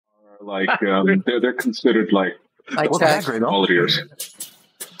like they're considered like volunteers.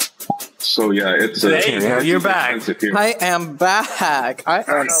 So yeah, it's you're back. I am back. I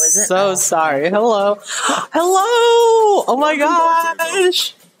am so sorry. Hello. Hello. Oh my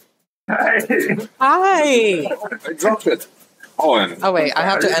gosh. Hi. Hi. I dropped it. Oh wait, I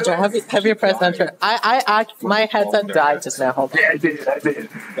have to enter. Have you pressed enter? My headset died just now. Hold on. Yeah, I did.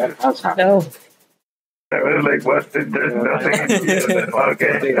 No. I was like, what? There's nothing.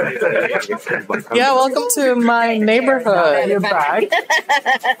 Okay. Yeah, welcome to my neighborhood. You're back.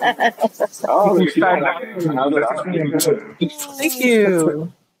 Thank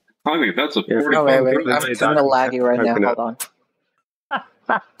you. I mean, that's a 40. Oh, wait. I'm kind of laggy right now. Hold on.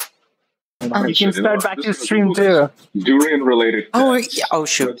 You can start back your stream too. Durian related. Oh, yeah. Oh,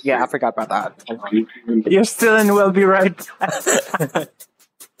 shoot. Yeah, I forgot about that. You're still in. We'll be right back.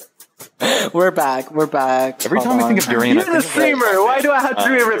 We're back. Every time I think of Durian, you're the streamer. Why do I have to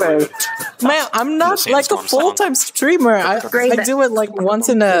do everything? Man, I'm not like a full-time streamer. I do it like once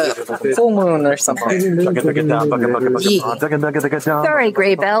in a full moon or something. Sorry,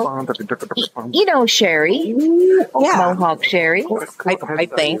 Greybell. You know Sherry. Yeah. Mohawk Sherry. I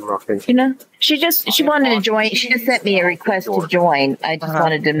think. You know, she wanted to join. She just sent me a request to join. I just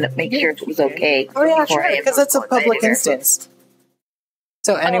wanted to make sure it was okay. Oh yeah, sure. Because it's a public instance.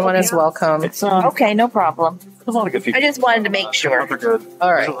 So anyone is welcome. Okay, no problem. There's a lot of good people. I just wanted to make sure. They're good.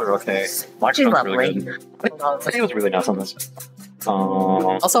 All right. They're okay. She's Really good. He was really nice on this.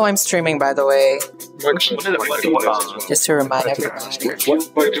 Also, I'm streaming, by the way, just to remind everybody.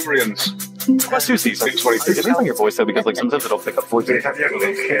 What by Durians? Let's do Season. It depends on your voice though, because like sometimes it'll pick up voices.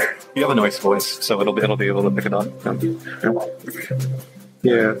 You have a nice voice, so it'll be able to pick it up.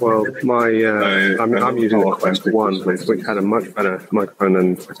 Yeah, well, I'm using the Quest 1, which had a much better microphone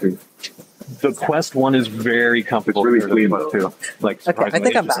than the 2. The Quest 1 is very comfortable. It's really clean too. Like, Okay, I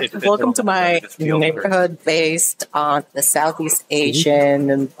think I'm back. Welcome to my neighborhood based on the Southeast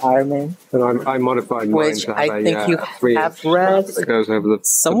Asian environment. And I modified mine which to have I think you have read that goes over the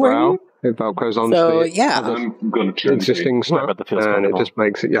somewhere. brow. It velcros onto So the yeah, existing snap, and it just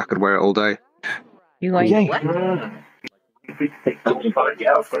makes it. Yeah, I could wear it all day. You like what?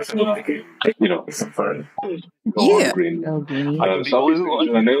 You know, some fun. Yeah. Green. Oh, green. Oh. How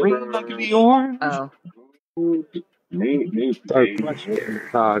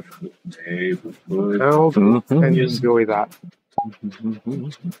can you enjoy that?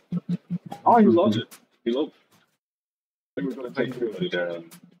 Oh, he loves it. He loves it. We're going to take it.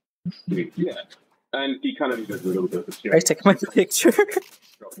 Yeah. And he kind of needed a little bit of I take my picture.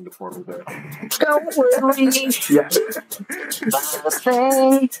 dropping the portal there. Don't worry. Yeah.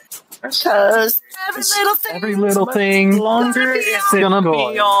 Because Every little thing longer it's gonna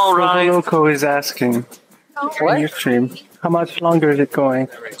be all right. Loco is asking in your stream. How much longer is it going?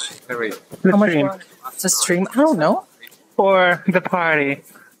 Very. The How much stream more? The stream? I don't know. or the party?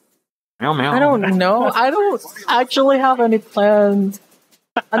 I don't know. I don't actually have any plans.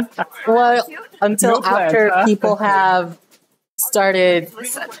 Well, until No plans, after huh? people have started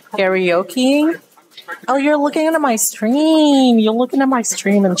karaokeing. Oh, you're looking at my stream. You're looking at my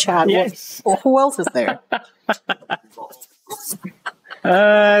stream and chat. Yes. Well, who else is there?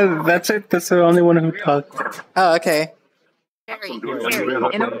 That's it. That's the only one who talked. Oh, okay.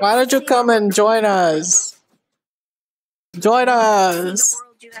 Why don't you come and join us? Join us.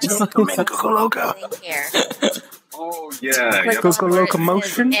 Oh, yeah. Coco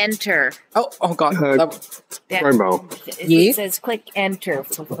Locomotion. Enter. Oh God. Greybell. It says click enter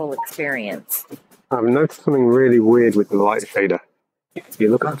for full experience. I've noticed something really weird with the light shader. If you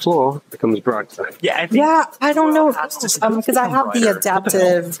look at the floor, it becomes brighter. Yeah, I don't know. Because I have the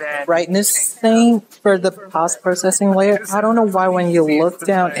adaptive brightness thing for the post-processing layer. I don't know why when you look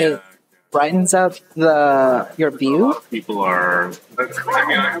down, it brightens up your view, People are. I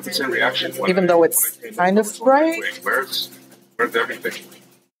mean, I have the same reaction. even though it's kind of bright. Where's everything?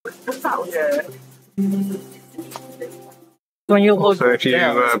 When you look So if you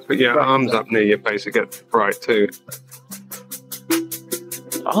down, put your arms up near your face, it gets bright too.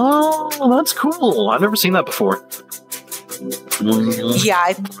 Oh, that's cool. I've never seen that before.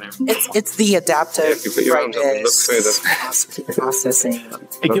 yeah, it's the adaptive If you put your arms up and look brightness through processing.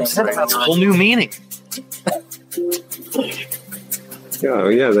 It gives that a whole new meaning.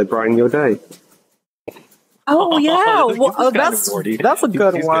 Yeah, they brighten your day. Oh yeah, This well, is kind of wordy. that's a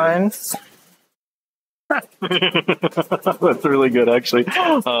good He's one. That's really good, actually.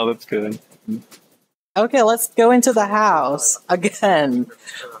 Oh, that's good. Okay, let's go into the house again.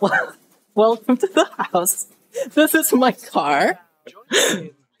 Welcome to the house. This is my car.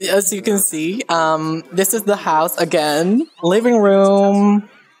 As you can see, this is the house again. Living room,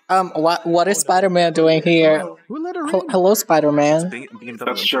 What is Spider-Man doing here? Hello, Spider-Man.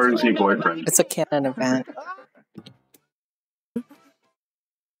 That's Sharon's new boyfriend. It's a canon event.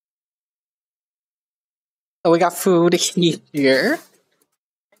 So we got food here.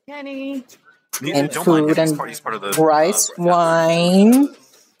 Kenny. And food and rice, wine.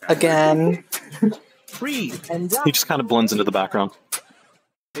 Again. He just kind of blends into the background.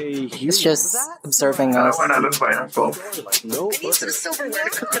 He's just observing us. When I look by myself.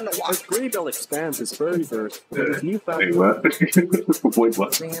 Greybell expands his furry burst. Wait, what? Wait, what?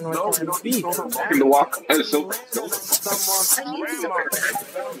 Walking the walk. Silver.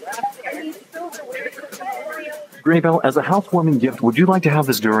 Greybell, as a housewarming gift, would you like to have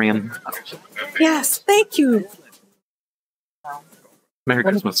this durian? Yes, thank you. Merry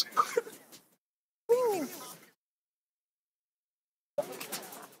Christmas.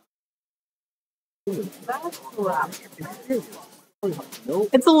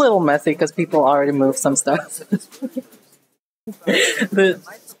 It's a little messy because people already moved some stuff. But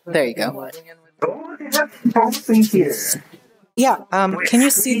there you go. Yeah, can you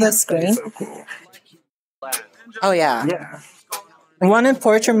see the screen? Oh yeah. One in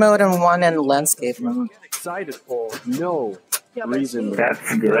portrait mode and one in landscape mode. Excited for no reason.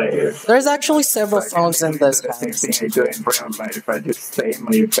 That's great. There's actually several phones in this house. Same thing I do in brown light if I just stay in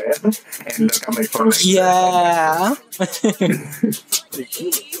my bed and look at my phone. Yeah.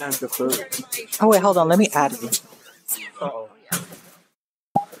 Oh wait, hold on. Let me add you.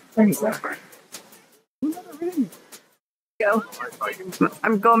 There you go.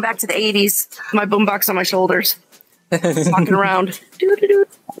 I'm going back to the 80s. My boombox on my shoulders. Walking around.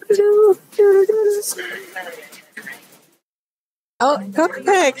 Oh,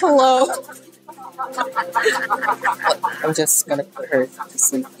 CupcakKe, hello. I'm just gonna put her to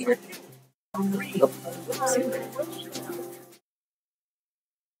sleep here. We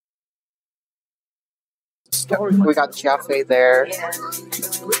got Jiafei there.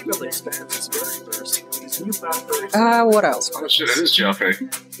 What else? Oh shit, it is Jiafei.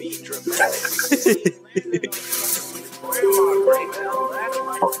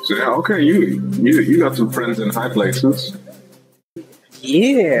 So, yeah, okay, you got some friends in high places.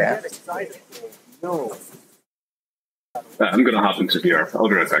 Yeah. I'm gonna hop into VR. I'll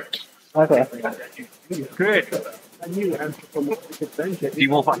be right back. Okay. Great. You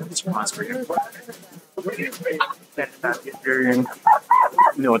will find this surprise for you.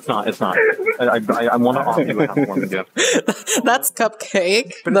 No, it's not. It's not. I want to offer you a housewarming gift. That's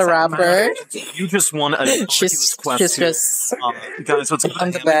CupcakKe, the rapper. You just won a She's quest. just Guys, what's on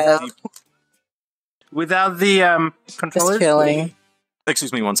the bed. Without the controller? Just chilling.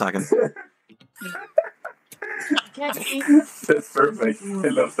 Excuse me 1 second. That's perfect. I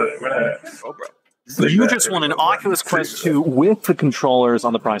love that. You just won an Oculus Quest 2 with the controllers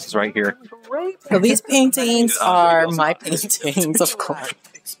on the prices right here. So these paintings are my paintings, of course.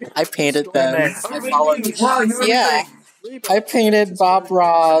 I painted them. Yeah. I painted Bob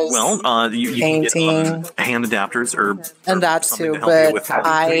Ross. Well, you can painting get hand adapters or and that something too, to help you but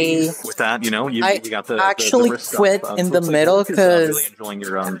with that, you know, you got the actually wrist quit stuff, in so the it's like, middle really because enjoying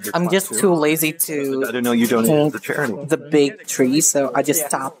your I'm class just too lazy to I didn't know you donated paint to the charity. the big tree, so I just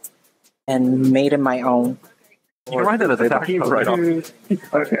stopped and made it my own. You can write that as a tax right off.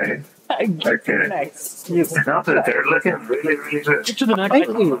 Okay. Now that they're looking really, really good. To the next. Thank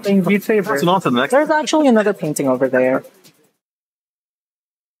you. Thank you. So on to the next. There's actually another painting over there.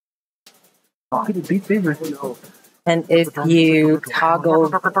 And if you toggle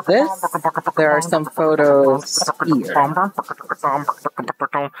this, there are some photos here.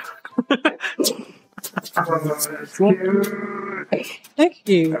 Thank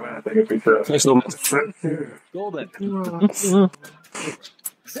you. Nice little golden.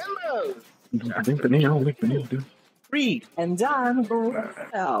 Read and done.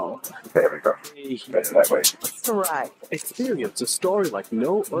 Oh. There we go. That's that way. That's right. Experience a story like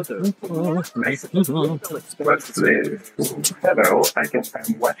no other. What's this? Hello, I'm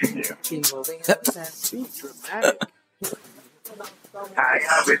watching you. I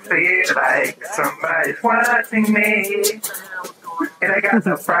always feel like somebody's watching me, and I got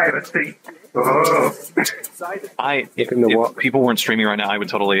no privacy. Oh. If people weren't streaming right now, I would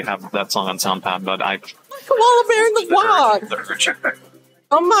totally have that song on SoundPad, but Koala bear in the walk!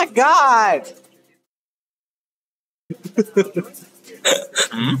 Oh my god!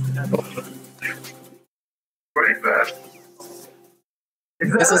 What is that?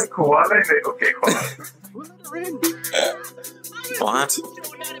 Is that a koala? Okay, koala. What?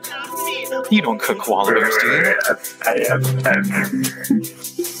 You don't cook koala bears, do you? I am.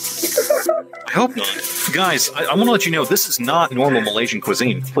 I hope not. Guys, I want to let you know this is not normal Malaysian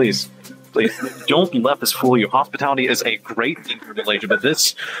cuisine. Please. Please, don't let this fool you. Hospitality is a great thing for Malaysia, but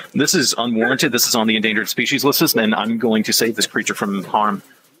this is unwarranted. This is on the endangered species list, and I'm going to save this creature from harm.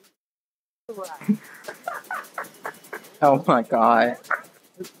 Oh my god.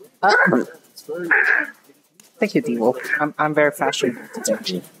 Thank you, D-Wolf. I'm very fashionable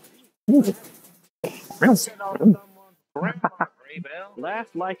today.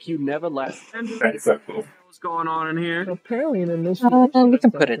 Laugh like you never laughed. That's so cool. What's going on in here? Apparently, an We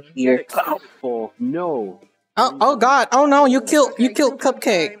can put it here. Oh no. Oh god. Oh no, you killed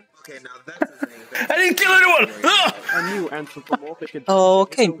Cupcake. I didn't kill anyone! A new anthropomorphic.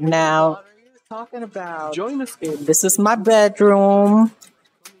 Okay, now talking about Join us in. this is my bedroom.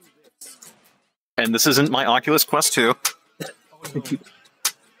 And this isn't my Oculus Quest 2.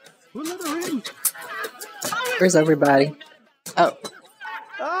 Where's everybody? Oh.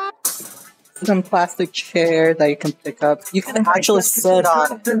 Some plastic chair that you can pick up. You can actually sit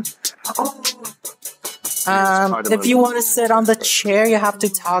on it. If you want to sit on the chair, you have to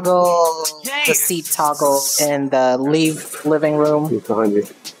toggle the seat toggle in the living room. He's behind you.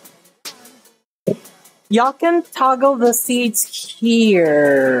 Y'all can toggle the seats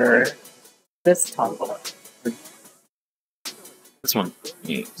here. This toggle. This one.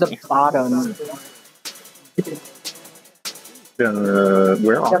 The bottom.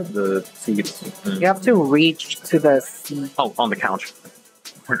 Where are the seats? You have to reach to the seat. Oh, on the couch.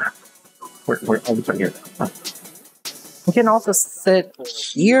 Where? Oh, it's right here. Oh. You can also sit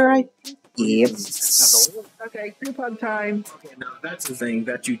here, I think. Okay, coupon time. Okay, now that's the thing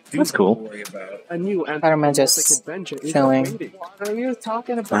that you do That's cool. worry about. A new Spider-Man just adventure is chilling. awaiting. What are you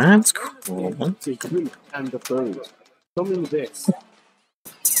talking about? That's cool. The human and the bird. Coming this.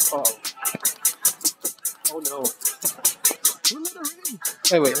 Oh. Oh no.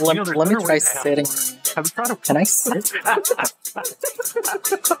 Wait, let me try sitting. Have you tried to... Can I sit?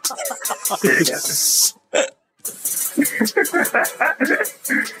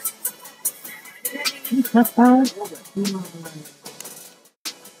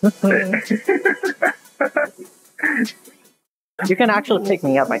 You can actually pick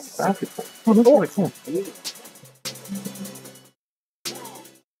me up myself. Oh, cool.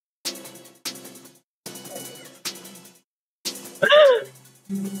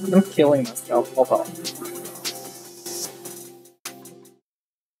 I'm killing myself. Hold on.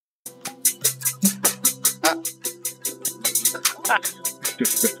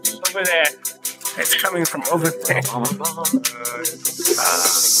 Over there. It's coming from over there.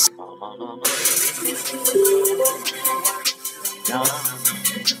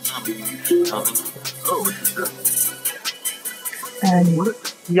 And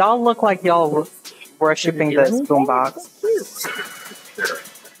y'all look like y'all worshipping this boombox.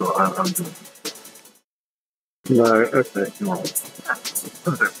 No, okay.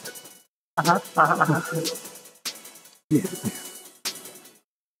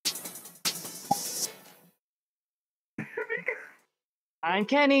 I'm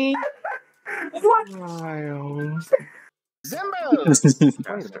Kenny. Wild.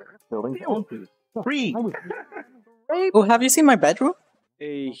 Free. Oh, have you seen my bedroom?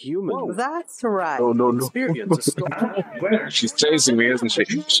 A human. That's right. Oh no no. Experience. She's chasing me, isn't she?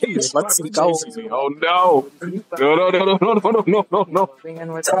 She's Let's go. chasing me. Oh no. No no no no no no no no no.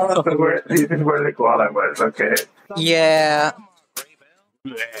 This is where the koala was, okay. Yeah.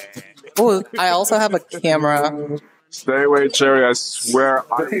 Oh, I also have a camera. Stay away, Cherry. I swear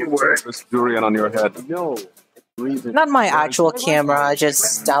I will this Durian on your head. No. Not my actual camera, I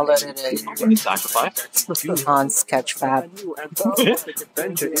just downloaded it on Sketchfab.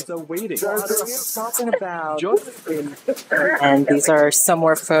 Talking about. And these are some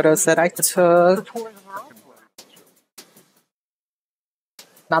more photos that I took.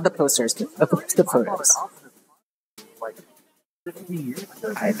 Not the posters, the photos.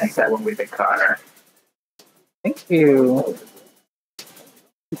 I like that one with the car. Thank you.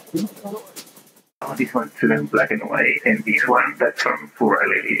 Oh, this one's still in black and white, and this one, that's from Poor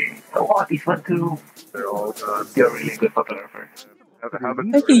Lady. Oh, this one too. They're really good photographers.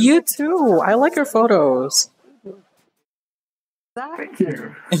 Thank you, you too. I like your photos. Thank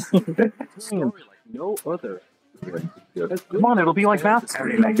you. No other. Come on, it'll be like that. I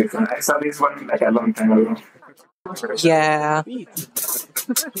really like this one. I saw this one like a long time ago. Yeah. And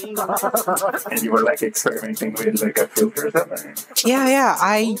you were like experimenting with like a filter or something. Yeah.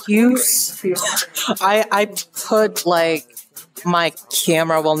 I put like my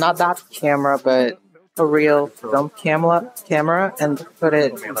camera, well, not that camera, but a real film camera, and put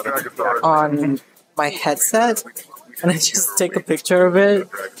it on my headset, and I just take a picture of it,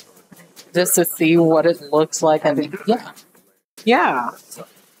 just to see what it looks like, and yeah.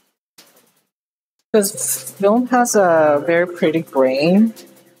 Because film has a very pretty grain,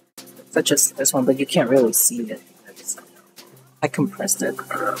 such as this one, but you can't really see it. I compressed it.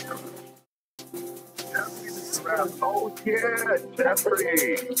 Oh yeah,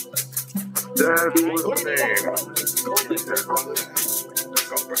 Jeffrey. That's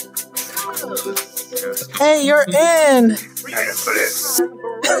Hey, you're in!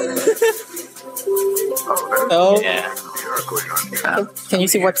 Oh, Yeah. can you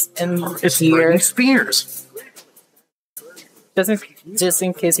see what's in It's here? Britney Spears. Just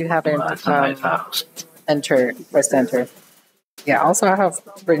in case you haven't That's a nice house. pressed enter. Yeah, also I have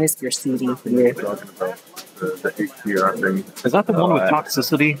Britney Spears CD here. The HDR thing. Is that the one with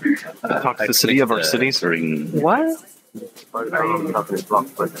toxicity? The toxicity of our cities? What?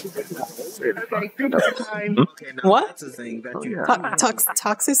 What?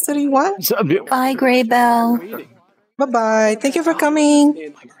 Toxicity? What? Bye, Greybell. Bye-bye. Thank you for coming.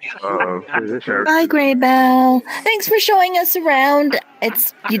 Bye, Greybell. Thanks for showing us around.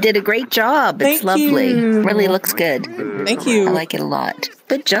 You did a great job. It's Thank lovely. you. Really looks good. Thank you. I like it a lot.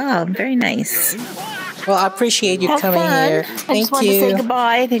 Good job. Very nice. Well, I appreciate you Have coming fun. here. I just Thank want to say you.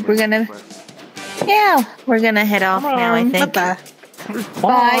 goodbye. I think we're gonna head off now, I think. Bye-bye.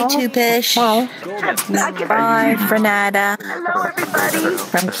 Bye, Tupish. Bye, Frenada. Hello, everybody.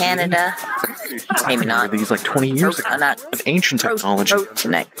 From Canada. Maybe not. These like 20 years ago. Not Of ancient technology.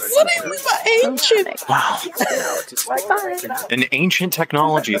 next. What is ancient? Wow. Bye-bye. An ancient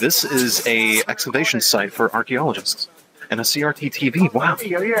technology. This is a excavation site for archaeologists. And a CRT TV. Wow.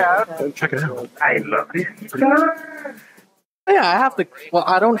 Check it out. I love this. Yeah, I have the. Well,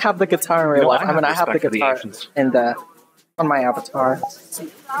 I don't have the guitar in real life. I mean, I have the respect for the guitar ancients. in the on my avatar.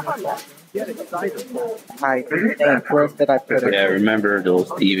 I think where did I put it? Yeah, remember those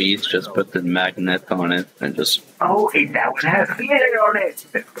TVs? Just put the magnet on it and just. Oh, and that one has glitter on it.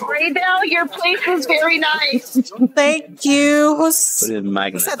 Greybell, your place was very nice. Thank you. Put Who's? a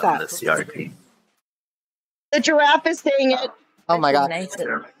magnet said on that? the CRT. The giraffe is saying it. Oh my god, Nice.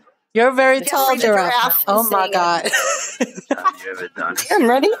 you're very tall, the giraffe. giraffe Oh is my saying god, You have it done. I'm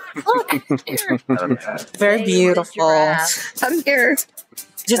ready. Look, here. very beautiful. Giraffe. I'm here.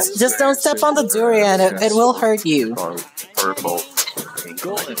 Just don't step on the durian. It will hurt you. Purple.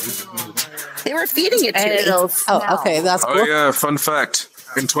 They were feeding it to me. Oh, okay, that's Oh cool. yeah, fun fact.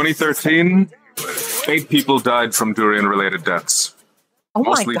 In 2013, 8 people died from durian-related deaths. Oh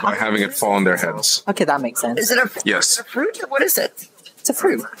my Mostly by god. having it fall on their heads. Okay, that makes sense. Is it a Yes. fruit or what is it? It's a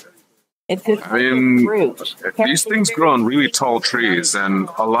fruit. It's a I mean, fruit. these things grow on really tall trees, and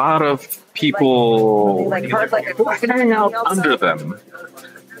a lot of people under them,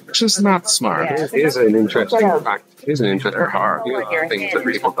 which is not smart. It is an interesting fact. It is an interesting thing that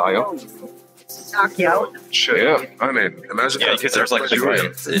people die of. Yeah, I mean, imagine Yeah, because there's like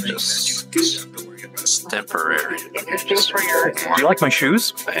durian. It just. It's temporary. Do you like my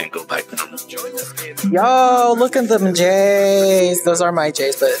shoes? And go back to them. Yo, look at them J's. Those are my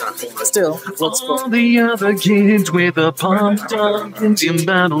J's, but still, let's go. All the other kids with a pump dumpkins in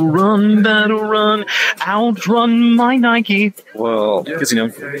battle run, outrun my Nike. Well, Because, you know,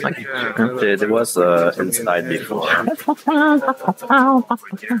 Nike. there was inside before. I can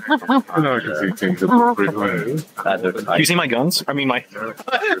see things that pretty good. You see my guns? I mean, my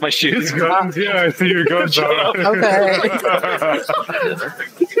shoes? Yeah, I see your guns. Okay.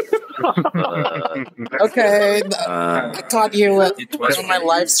 Okay. I caught you on my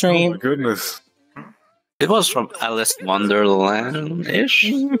live stream. Goodness. It was from Alice Wonderland-ish.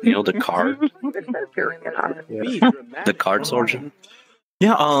 You know, the card. The card's origin.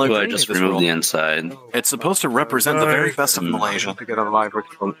 Yeah, So I just removed the inside. It's supposed to represent the very best of Malaysia. To get a live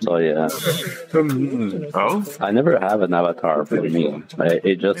one. So yeah. Oh? I never have an avatar for me.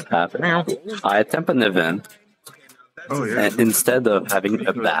 It just happened. I attempted an event. Oh, yeah. And instead of having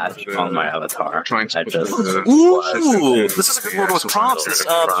a badge on my avatar, Trying to I just Ooh, this is a good world with props. This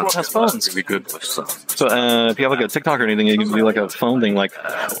world has phones. Really good. So, if you have like a TikTok or anything, you can do like a phone thing, like,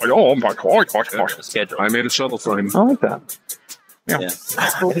 oh my god, schedule. I made a shuttle for him. I like that. Yeah. Yeah.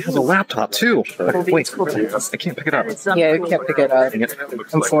 It has a laptop too. Wait, I can't pick it up. Yeah, you can't pick it up.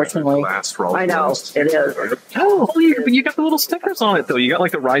 Looks Unfortunately. Like glass for all I know, girls. it is. Oh, you got the little stickers on it though. You got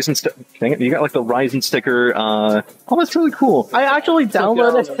like the Ryzen You got like the Ryzen sticker. Oh, that's really cool. I actually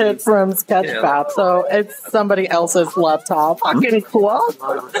downloaded it from Sketchfab, so it's somebody else's laptop. Fucking cool.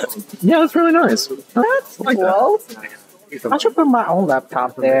 Yeah, that's really nice. That's cool. I should put my own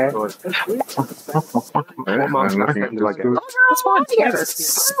laptop there. That's fine.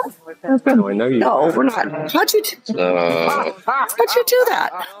 Yes. No, I know you. No, we're not. How'd you do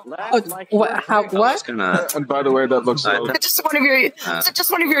that? What? How? What? And by the way, that looks like Is it just one of your? Is it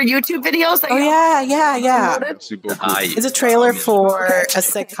just one of your YouTube videos? That Oh yeah. promoted? It's a trailer for a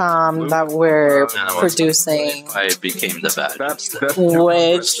sitcom that we're producing, I became the bad.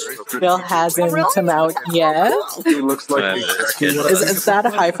 which still hasn't come out yet. he looks like Is that a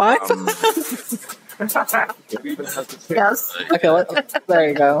HiFi? Yes. Okay, there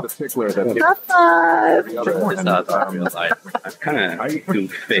you go. I kind of do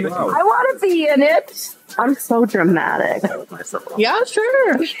fake. I want to be in it. I'm so dramatic. Yeah,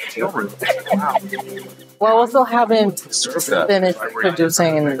 sure. Well, we still haven't finished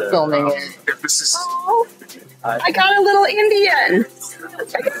producing and filming it. I got a little Indian.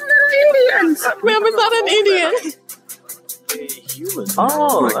 Ma'am, it's not an Indian.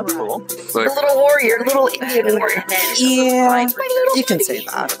 Oh, that's cool. A little warrior, little Indian warrior. Yeah, you can say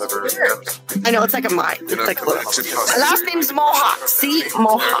that. I know, it's like a mine. It's like a little. My last name's Mohawk. See?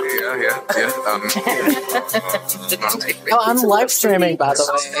 Mohawk. Oh, I'm live streaming, by the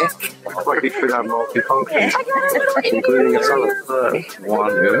way. he should have multifunction. Including a solid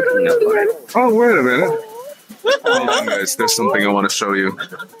one. Oh, wait a minute. Hold on, guys. There's something I want to show you.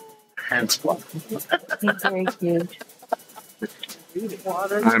 Very cute.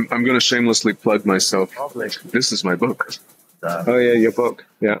 I'm going to shamelessly plug myself. This is my book. Oh yeah, your book.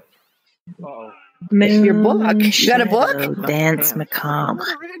 Yeah. Your book. You got a book? Dance macabre.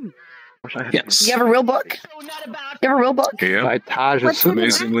 Yes. You have a real book? You have a real book? Yeah. By Taj is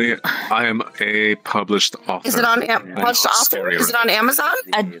Amazingly, I am a published author. Is it on published author? Is it on Amazon?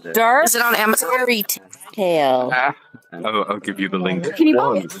 A dark Is it on Amazon? fairy tale. I'll give you the link. Can you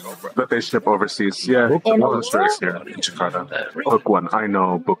buy it? But they ship overseas. Yeah. Illustrates here in Jakarta. Book one. I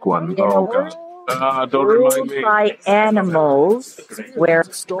know. Book one. Oh, God. Don't remind me. By animals where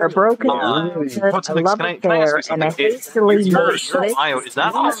are broken up, a love affair, and a hastily made Ohio, is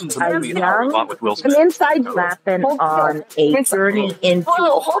that a young with Will an inside laughing on a journey into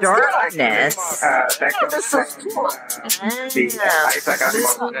darkness.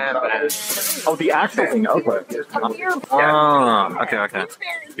 Oh, the actual thing. Okay. Okay. I thought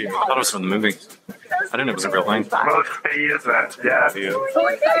it was from the movie. I didn't know it was a real thing. I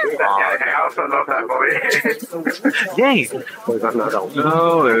also love that movie. Yay! No, it's an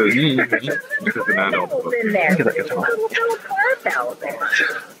adult book. In there. There's a little barbell there.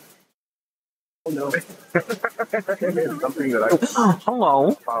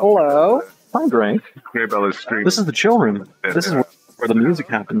 Hello. Hello. Hi, Drake. Greybell is streaming. This is the chill room. This is where the music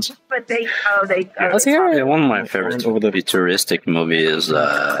happens. But they Let's hear it. Yeah, one of my favorite futuristic movies is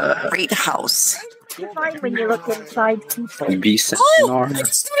Great house. you find when you look inside people. Beast. Oh,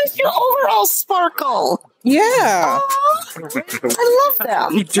 it's your overall sparkle. Yeah. I love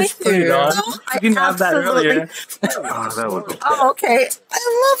them. You just put it on. I You didn't have that absolutely- earlier. Oh, okay. I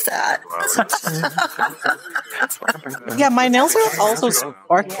love that. Yeah, my nails are also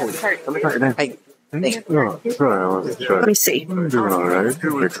sparkly. Let me see. Let me see.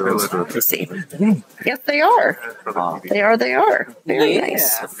 Yes, they are. They are. Very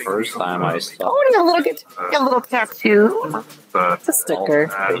nice. First time I saw Oh, and a little tattoo. It's a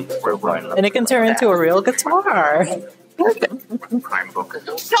sticker. And it can turn into a real guitar. Shut the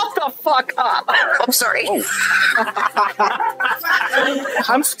fuck up. I'm sorry.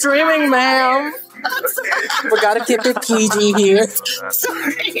 I'm streaming, ma'am. We gotta keep it PG here.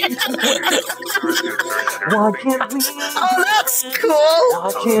 Sorry. Why can't we? Oh, that's cool.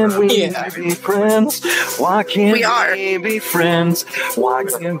 Why can't we be friends? Why can't We are. be friends? Why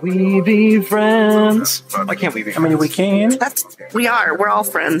can't we be friends? Why can't we be I mean, we can. We are. We're all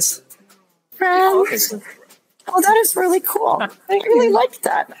friends. Friends. Oh, that is really cool. I really like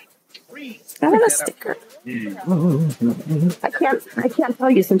that. I want a sticker. I can't tell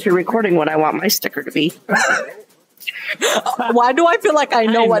you since you're recording what I want my sticker to be. Why do I feel like I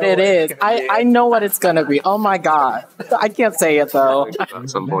know what it is? I know what it's gonna be. Oh my god. I can't say it though. At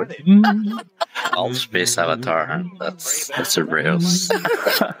some point. All Space Avatar. That's a real.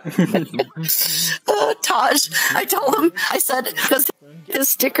 Taj, I told him, I said, because his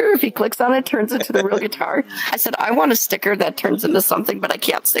sticker, if he clicks on it, turns into the real guitar. I said, I want a sticker that turns into something, but I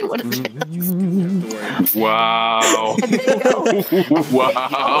can't say what it is. Wow. And they go,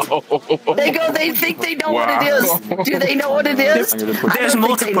 Wow. they think they know what it is. Do they know what it is? There's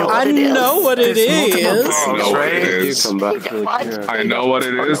multiple. I know what it is. I know what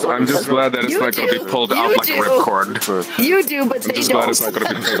it is. I'm just glad that it's not going to be pulled out like a ripcord. You do, but I'm they just glad don't. it's not going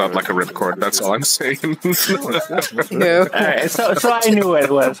to be pulled out like a ripcord. That's all I'm saying. Alright, so I knew what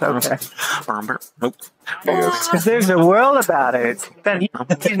it was. Okay. Because there's a world about it that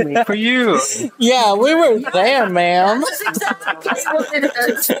he's made for you. Yeah, we were there, ma'am. That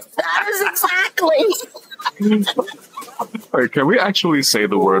is exactly. Wait, can we actually say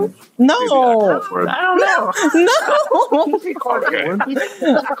the word? No. Word? I don't know.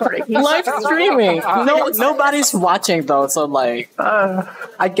 No. Live streaming. No, nobody's watching though, so like,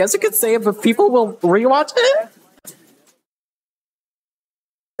 I guess you could say it, but people will rewatch it.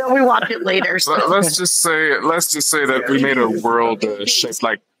 We watch it later. So. Let's just say that we made a world shaped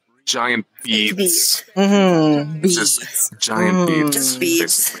like giant beads. Beads. Just giant beads. Just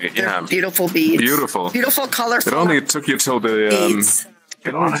beads. Yeah. Beautiful beads. Beautiful. Beautiful, colorful. It only took you till the beads.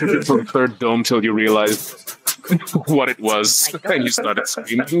 it only took you till the third dome till you realized what it was, and you started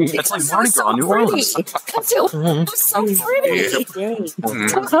screaming. It's like Mardi Gras, New Orleans. It was so pretty. It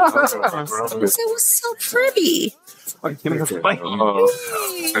was so pretty. Oh,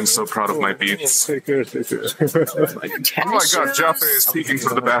 I'm so proud of my beats. Oh my god, Jiafei is peeking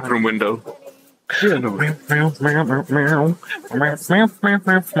through the bathroom window. Hey,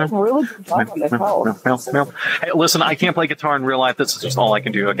 listen, I can't play guitar in real life. This is just all I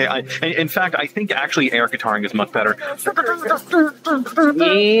can do. Okay. In fact, I think actually air guitaring is much better.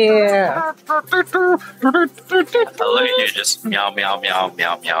 Yeah. Let me do just meow meow meow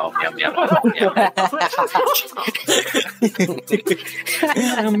meow meow meow meow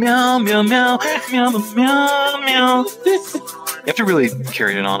meow meow meow meow meow meow. You have to really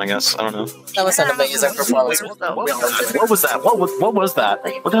carry it on, I guess. I don't know. That was an amazing performance. What was that? What was that?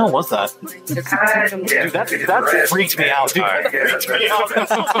 What the hell was that? Dude, that freaked me out. Dude, that freaked me out.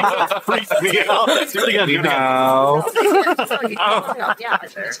 That freaked me out. Do it again. Do it again.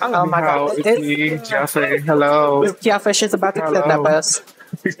 Oh my god. Jiafei, hello. Jiafei, she's about to kidnap us.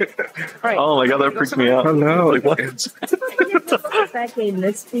 Oh my god, that freaked me out. Hello. Like, what?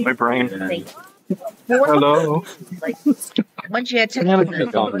 My brain. Hello. Once you had to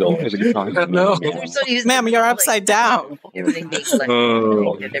Hello. Ma'am, you're upside down. It's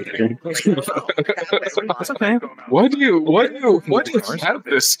okay. Why do you have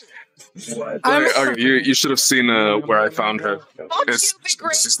this? Okay, you should have seen where I found her. It's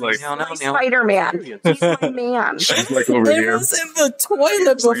just like Spider-Man. He's my man. she's like over It here. was in the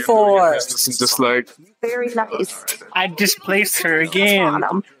toilet before. Just like Very nice. I displaced her again.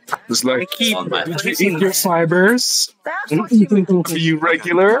 just like. Keep Did you eat your fibers? That's what she Are you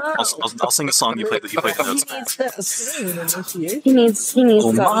regular? I'll sing the song you played the notes. He needs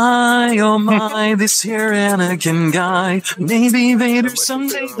Oh my, this here Anakin guy. Maybe Vader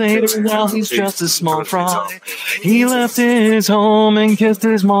someday later, now he's just a small fry. He left his home and kissed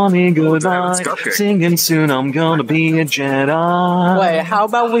his mommy goodbye. CupcakKe. Singing soon I'm gonna be a Jedi. Wait, how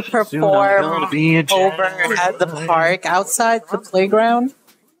about we Soon I'm perform gonna be a Jedi. over at the park outside the playground?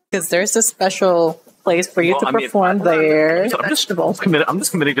 Because there's a special place for you to perform there. I'm just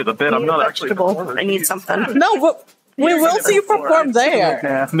committing to the bit. I'm not actually. I need something. No, but we will see you perform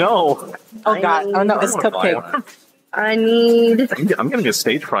there. No. Oh god, oh no, it's CupcakKe. I need. I'm gonna get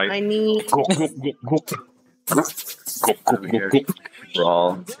stage fright. I need.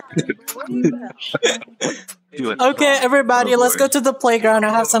 Brawl. Do it. Okay, everybody, let's go to the playground. I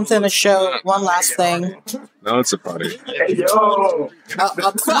have something to show. One last thing. No, it's a party.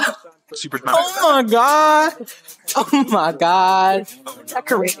 Super Oh my god! Oh my god!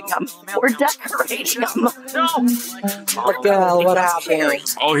 Decorating them. We're decorating them. What the hell? What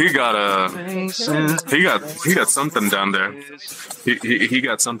happened? Oh, he got something down there. He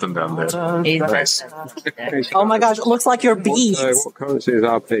got something down there. Nice. Oh my gosh, it looks like your bees. What currency is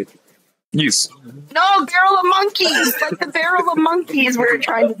our page? Yes. No, barrel of monkeys. Like the barrel of monkeys we were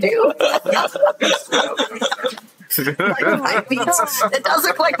trying to do. Like my beats. It does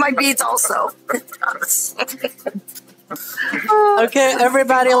look like my beats also. It does. Okay,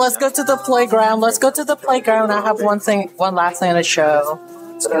 everybody, let's go to the playground. Let's go to the playground. I have one last thing to show.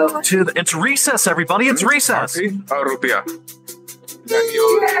 It's recess, everybody. It's recess. Rupiah. Is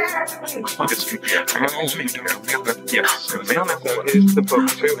the book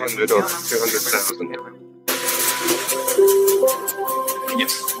 200 or 200,000?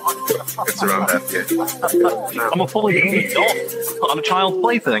 Yes. It's around that, yeah. I'm a fully grown adult on a child's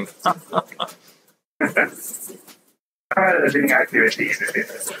plaything.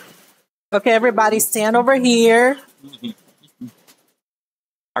 Okay, everybody, stand over here.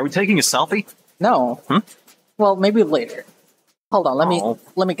 Are we taking a selfie? No. Well, maybe later. Hold on, let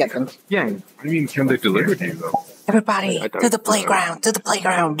me get them. Yeah. I mean, can they deliver to you though? Everybody, to the playground, to the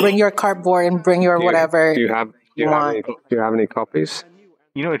playground. Bring your cardboard and bring your whatever. Do you have any copies?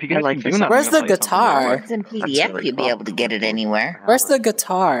 You know, if you guys keep doing that, Where's the guitar? It's in PDF. Really You'd be able to get it anywhere. Where's the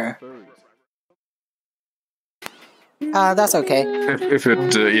guitar? That's okay. If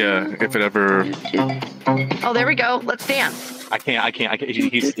it ever. Oh, there we go. Let's dance. I can't. I can't.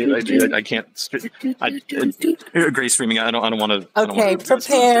 Gray streaming. I don't want to. Okay,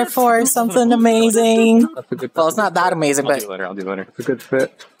 prepare for something amazing. Well, it's not that amazing, but I'll do later. It's a good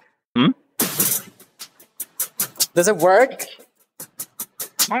fit. Does it work?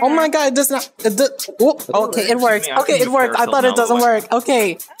 Oh my god, it does not. Okay, it works. Okay, it worked. I thought it doesn't work.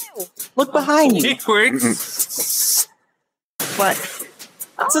 Okay, look behind you. It works. What?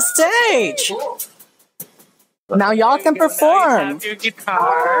 It's a stage. Now y'all can perform. Have your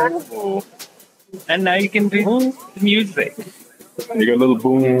guitar. And now you can do the music. You got a little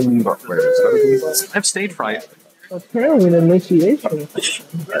boom. I have stage fright. Okay, if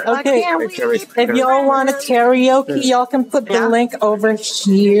y'all want a karaoke, y'all can put the link over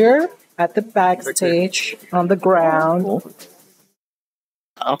here at the backstage on the ground.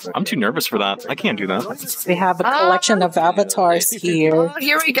 Oh, I'm too nervous for that. I can't do that. We have a collection of avatars here. Oh,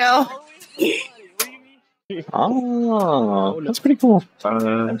 here we go. Oh, that's pretty cool.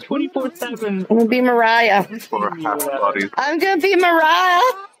 24/7. I'm gonna be Mariah. For half body. I'm gonna be Mariah.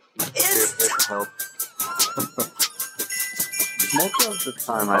 Most of the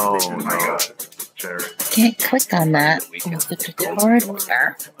time, I Oh think. my god. Jerry. Can't click on that. There's the guitar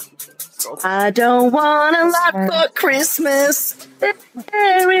there. I don't want a lot for Christmas.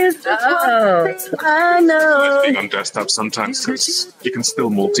 There is just one thing I know. Being on desktop sometimes you can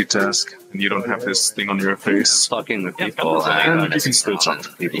still multitask and you don't have this thing on your face. Talking with people. And you can still talk to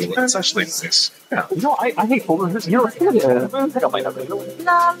people. That's actually nice. Yeah. You know, I hate folders. You know, I think I might have it.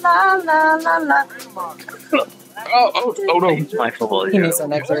 La la la la la. Oh no. My football. He needs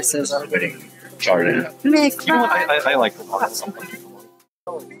an exorcism. Jordan. Make You know what? I like something.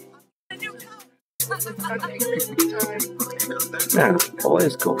 Yeah,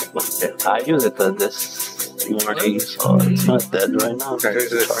 always cool. I use it this morning, so it's not dead right now.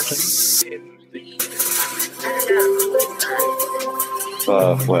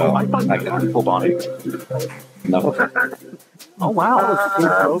 Well, I got full body. No. Oh wow!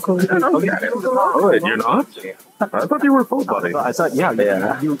 Oh, wait, you're not? I thought you were full body. I thought, yeah.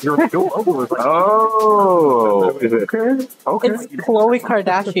 Your logo was like. Oh, is it? Okay. It's Khloe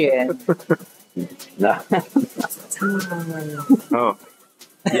Kardashian. Nah. Oh.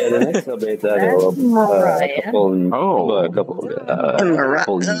 Yeah, the next update I go a couple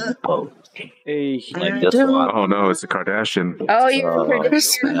like this one. Oh no, it's a Kardashian. Oh, you're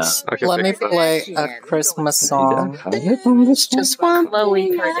Christmas. Okay, Let me play a Christmas song. Just one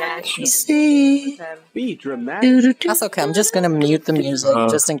Khloe Kardashian. Be dramatic. That's okay. I'm just gonna mute the music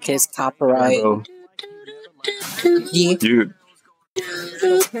just in case copyright. Yeah.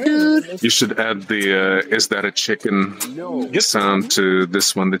 You should add the "Is that a chicken?" sound to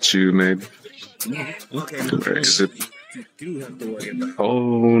this one that you made. Where is it?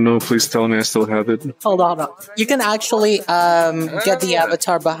 Oh no! Please tell me I still have it. Hold on. You can actually get the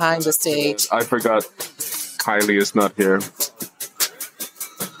avatar behind the stage. I forgot. Kylie is not here.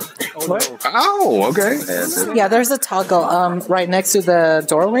 What? Oh, okay. Yeah, there's a toggle right next to the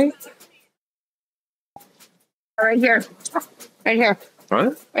doorway. Right here. Right here.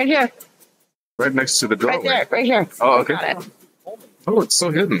 What? Right here. Right next to the Right doorway. there. Right here. Oh, okay. Oh, it's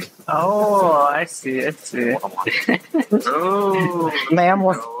so hidden. Oh, I see. I see. Oh, Ma'am,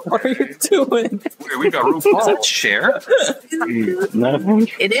 what are you doing? wait, we got RuPaul. Is that Cher?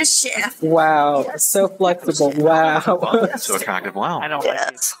 It is chef. Wow, so flexible. Wow. So attractive. Wow. I don't like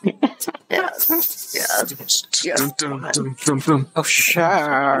it. Yes. Yes. Yes. Dun, dun, dun, dun, dun. Oh,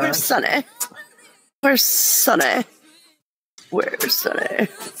 sure. Where's Sonny? Where's Sonny? Where's Sonny?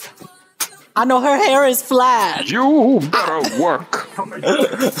 I know her hair is flat. You better work.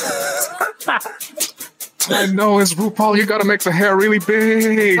 I know, it's RuPaul. You gotta make the hair really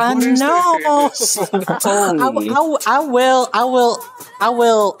big. I What is know. this? I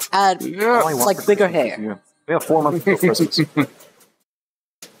will add Yeah. like bigger hair. We have 4 months until Christmas.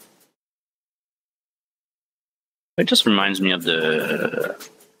 It just reminds me of the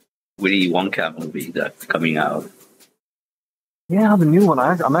Willy Wonka movie that's coming out. Yeah, the new one.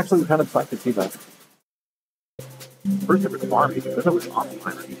 I'm actually kind of excited to see that. First it was Barbie. Then it was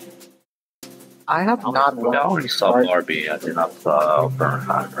Oppenheimer. I have not I only saw Barbie. I did not saw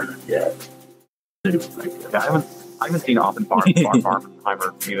Oppenheimer yet. Yeah, I haven't seen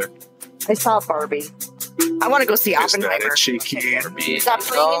Oppenheimer either. I saw Barbie. I want to go see Is that Oppenheimer. it, cheeky? Is that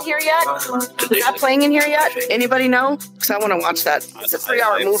playing in here yet? Is that playing in here yet? Anybody know? Because I want to watch that. It's a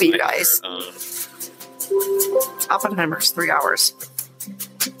 3-hour movie, you guys. Oppenheimer's 3 hours.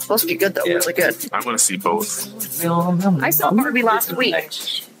 Supposed to be good though, really good. I want to see both. I saw Barbie last week.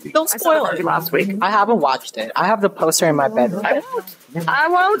 Don't spoil Barbie it. last week. I haven't watched it. I have the poster in my bedroom. I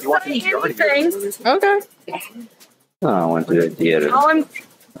won't say anything. Okay. I went to the theater. All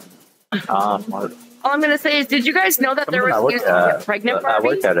I'm gonna say is, did you guys know that there was used to get pregnant I Barbie?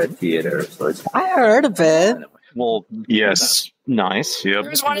 work at a theater, so it's I heard of it. Well, Yes. nice. Yep. There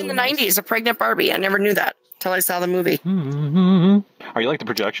was one in the 90s, a pregnant Barbie. I never knew that until I saw the movie. Are you like the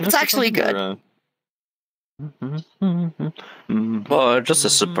projectionist? It's actually good. well, just a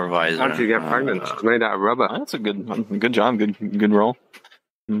supervisor. How'd you get pregnant? It's made out of rubber. That's a good job. Good role.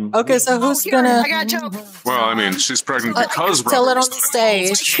 Okay, so who's Here, gonna I got a joke. Well, I mean, she's pregnant because tell it Robert on was the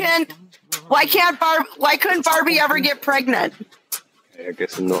not stage? Why couldn't Barbie ever get pregnant? I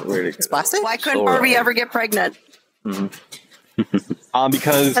guess I'm not really good. plastic? Why couldn't Barbie ever get pregnant?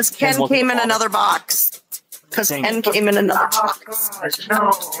 Because Ken came in another box. Because Ken came in another box.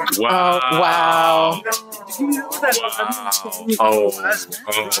 Wow. Wow. Oh.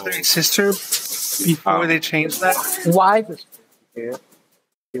 Sister, before they changed that, Why?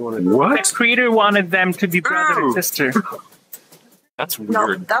 What? the creator wanted them to be brother and sister. that's No,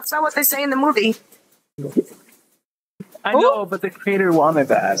 weird. that's not what they say in the movie. I know, but the creator wanted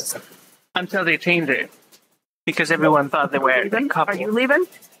that until they changed it because everyone thought they were a couple. Are you leaving?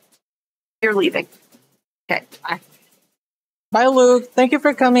 You're leaving. Okay. Bye. Bye, Luke. Thank you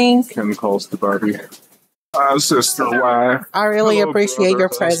for coming. Ken calls to Barbie. Sister, why? I really Hello, appreciate your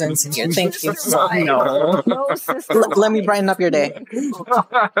brother. presence here. Thank you. No. No, sister. Let me brighten up your day.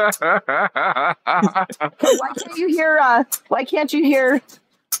 Why can't you hear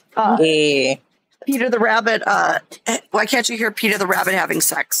Yeah. Peter the Rabbit why can't you hear Peter the Rabbit having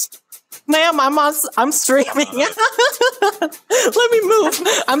sex? Ma'am, I'm streaming. Let me move.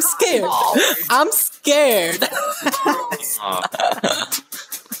 I'm scared. I'm scared.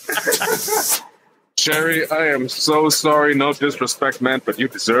 Jerry, I am so sorry. No disrespect meant, but you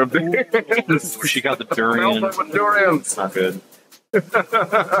deserved it. She got the durian. Durian. It's not good.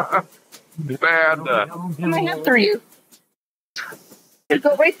 Bad. I might have through you.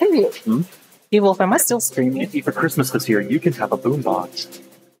 It'll go right through you. Evil, am I still streaming? For Christmas this year, you can have a boombox.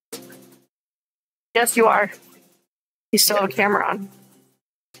 Yes, you are. You still have a camera on.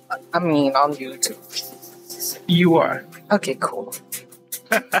 I mean, on YouTube. You are. Okay, cool.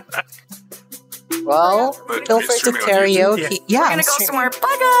 Well, But feel it's free to streaming on karaoke. We're Yeah, gonna go somewhere.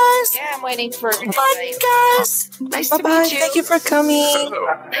 Bye, guys. Yeah, I'm waiting for. Bye, guys. Nice to Bye-bye. meet you. Thank you for coming.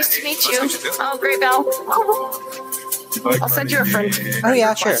 Nice to meet you. Oh, Greybell. I'll send you a friend. Oh,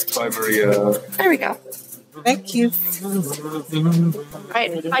 yeah, sure. Bye, Maria. There we go. Thank you.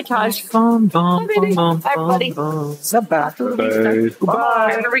 Right. Hi, Taj. Bye, baby. Bye, everybody. Bye-bye. Bye.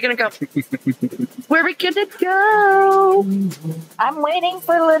 Where are we gonna go? Where are we gonna go? I'm waiting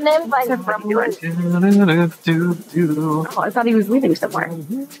for an invite from you. Oh, I thought he was leaving somewhere.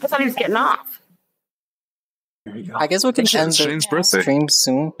 I thought he was getting off. I guess we can end Shane's the birthday. stream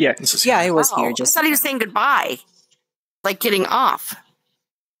soon. Yeah. Yeah, he was Oh, here I just. thought he was saying goodbye. Like getting off.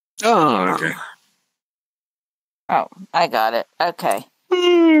 Oh, okay. Oh, I got it. Okay.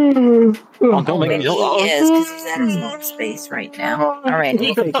 Oh, don't make me. He is because he's at his own space right now. All right.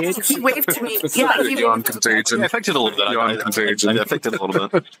 He waved to me. Yeah, he Yawn waved. contagion. I affected a little bit. Yawn contagion. I affected a little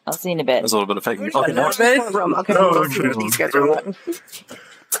bit. I'll see you in a bit. There's a little bit of fake. Okay, now room. Okay, these guys are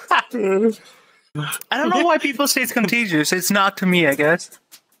I don't know why people say it's contagious. It's not to me, I guess.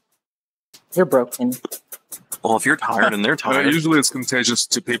 You're broken. Well, if you're tired and they're tired. Usually it's contagious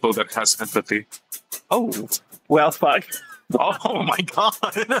to people that has empathy. Oh. Well, fuck. Oh my god.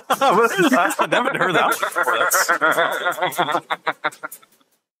 I haven't heard that before.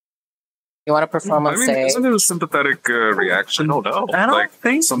 You want to perform I and mean, say? isn't it a sympathetic reaction? Oh no. I don't Like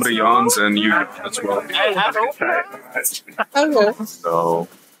think somebody yawns and you as well. Okay. So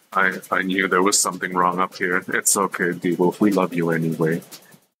I knew there was something wrong up here. It's okay, D-Wolf. We love you anyway.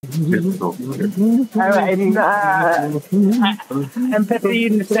 It's okay. All right.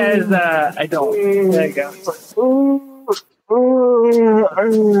 Empathy says I don't. There you go.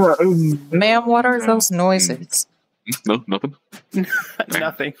 Ma'am, what are those noises? No, nothing.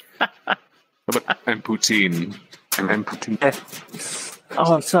 Nothing. But and poutine. And poutine.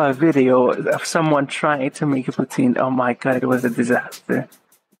 Oh, I saw a video of someone trying to make a poutine. Oh my god, it was a disaster.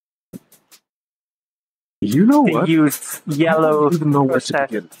 You know They what? used yellow I don't even know what to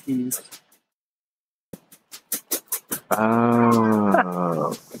processed get. cheese.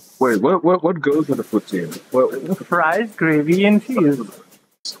 Wait, what goes with a poutine? What Fries, gravy, and cheese.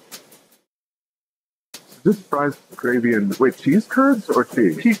 this fries, gravy, and wait, cheese curds or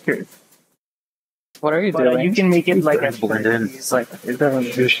cheese? Cheese curds. What are you But doing? you can make it like a Blend in. It's like it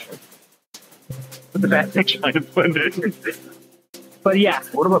doesn't. The best kind of blend in. But yeah,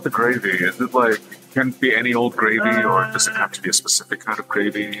 What about the gravy? Is it like, can it be any old gravy, or does it have to be a specific kind of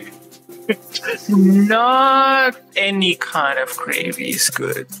gravy? not any kind of gravy is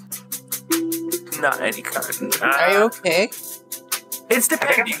good. Not any kind. Are you okay? It's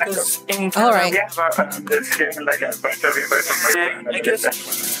depending because any All right. I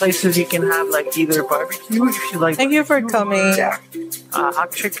guess places you can have like either barbecue if you like. Thank you for coming.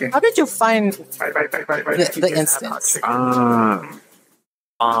 Hot chicken. How did you find the instance?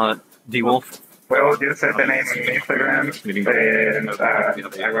 D-Wolf. Well, you said the name on Instagram, and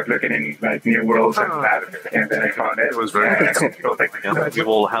I was looking in like new worlds and that, and then I found it. It was very cool. Yeah, we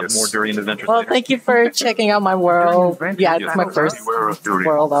will have more Durian adventures Well, later. thank you for checking out my world. Yeah, it's my first Beware of Durian.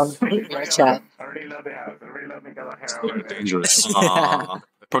 world on my chat. I really love the house. I really love the color hair. Dangerous.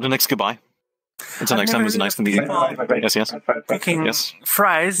 Protonix, goodbye. Until next time, it was nice to meet you. Yes, yes. Cooking Yes.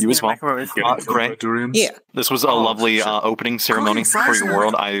 fries. You as in the well. microwave. Gray, Durian? Yeah. this was a lovely opening ceremony for your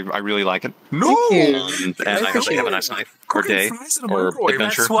world. I really like it. No! Thank you. And I hope you have a nice night, or day, or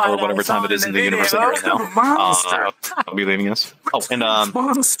adventure, That's what or whatever I time it is saw in in the the universe that you're in video. now. I'll be leaving us. Oh, and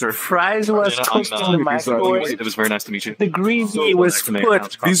Monster. Fries was cooked in the microwave. it was very nice to meet you. The gravy was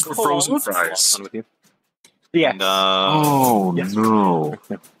put. These were frozen cold. fries. Fun with you. Yeah. And, Oh, no.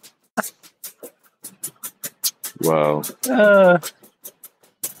 Wow.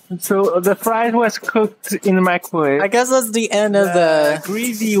 So the fries was cooked in the microwave. I guess that's the end of The the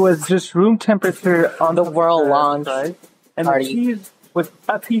gravy was just room temperature on the world launch and the party. cheese was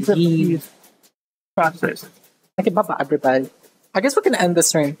a piece of cheese processed. Okay, bye bye, everybody. I guess we can end the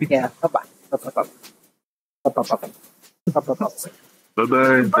stream. Yeah, bye bye. Bye bye. Bye bye. Bye bye. Bye bye.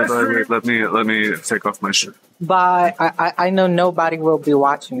 Bye-bye. Bye-bye. Wait, let me take off my shirt. Bye. I know nobody will be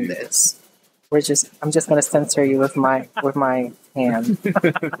watching this. I'm just gonna censor you with my hand.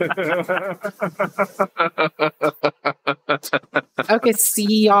 Okay,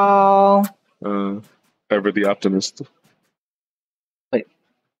 see y'all. Ever the optimist. Wait.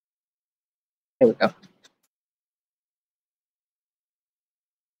 Here we go.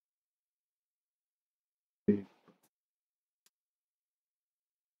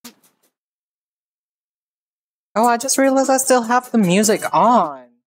 Oh, I just realized I still have the music on.